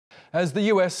As the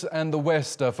US and the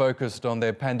West are focused on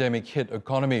their pandemic-hit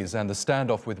economies and the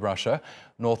standoff with Russia,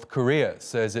 North Korea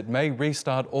says it may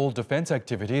restart all defence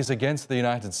activities against the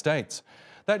United States.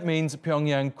 That means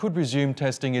Pyongyang could resume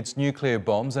testing its nuclear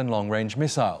bombs and long-range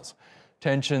missiles.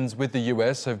 Tensions with the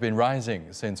US have been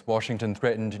rising since Washington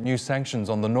threatened new sanctions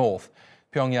on the North.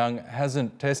 Pyongyang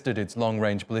hasn't tested its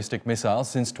long-range ballistic missiles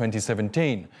since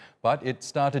 2017, but it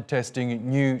started testing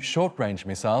new short-range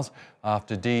missiles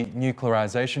after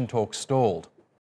denuclearisation talks stalled.